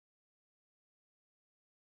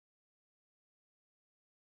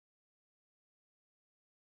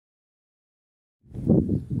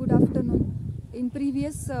Good afternoon. In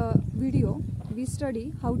previous video we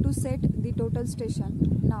study how to set the total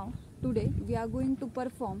station. Now today we are going to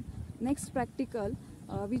perform next practical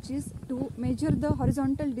which is to measure the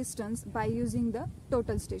horizontal distance by using the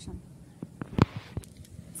total station.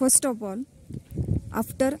 First of all,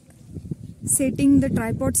 after setting the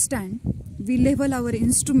tripod stand, we level our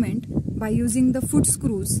instrument by using the foot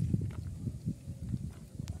screws.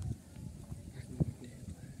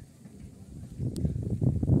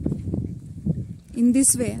 In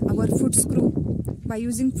this way, by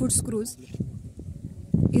using foot screws,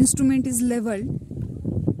 instrument is leveled.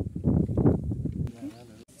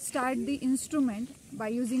 Start the instrument by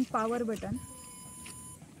using power button.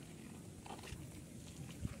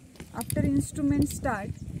 After instrument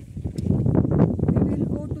start, we will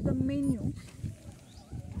go to the menu.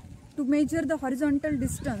 To measure the horizontal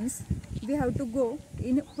distance, we have to go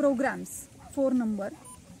in programs, 4 number.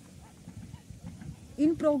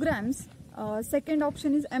 In programs, second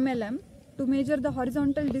option is MLM. To measure the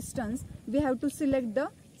horizontal distance, we have to select the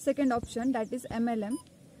second option, that is MLM.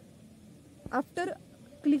 After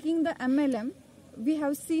clicking the MLM, we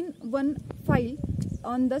have seen one file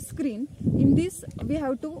on the screen. In this, we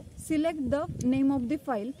have to select the name of the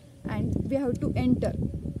file and we have to enter.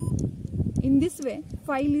 In this way,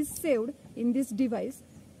 file is saved in this device.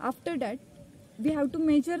 After that, we have to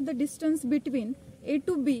measure the distance between A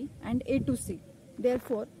to B and A to C.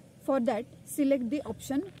 Therefore, for that, select the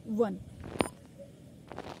option 1.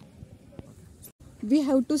 We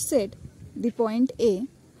have to set the point A.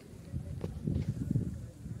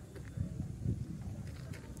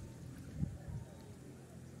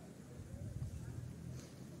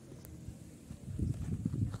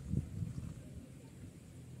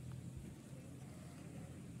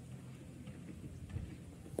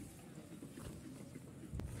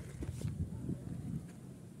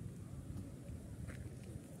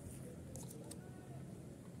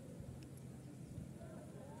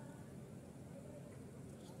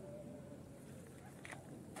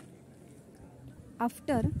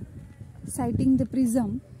 After sighting the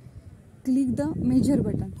prism, click the measure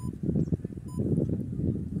button.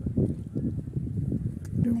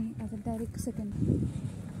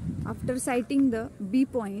 After sighting the B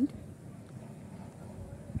point,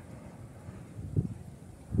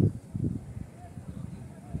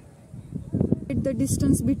 the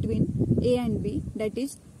distance between A and B, that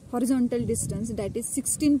is horizontal distance, that is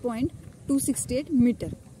 16.268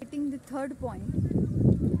 meter. Sighting the third point,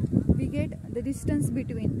 we get the distance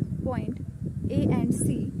between point A and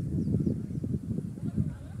C,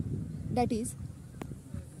 that is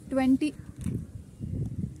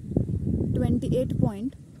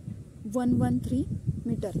 28.113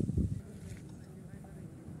 meter.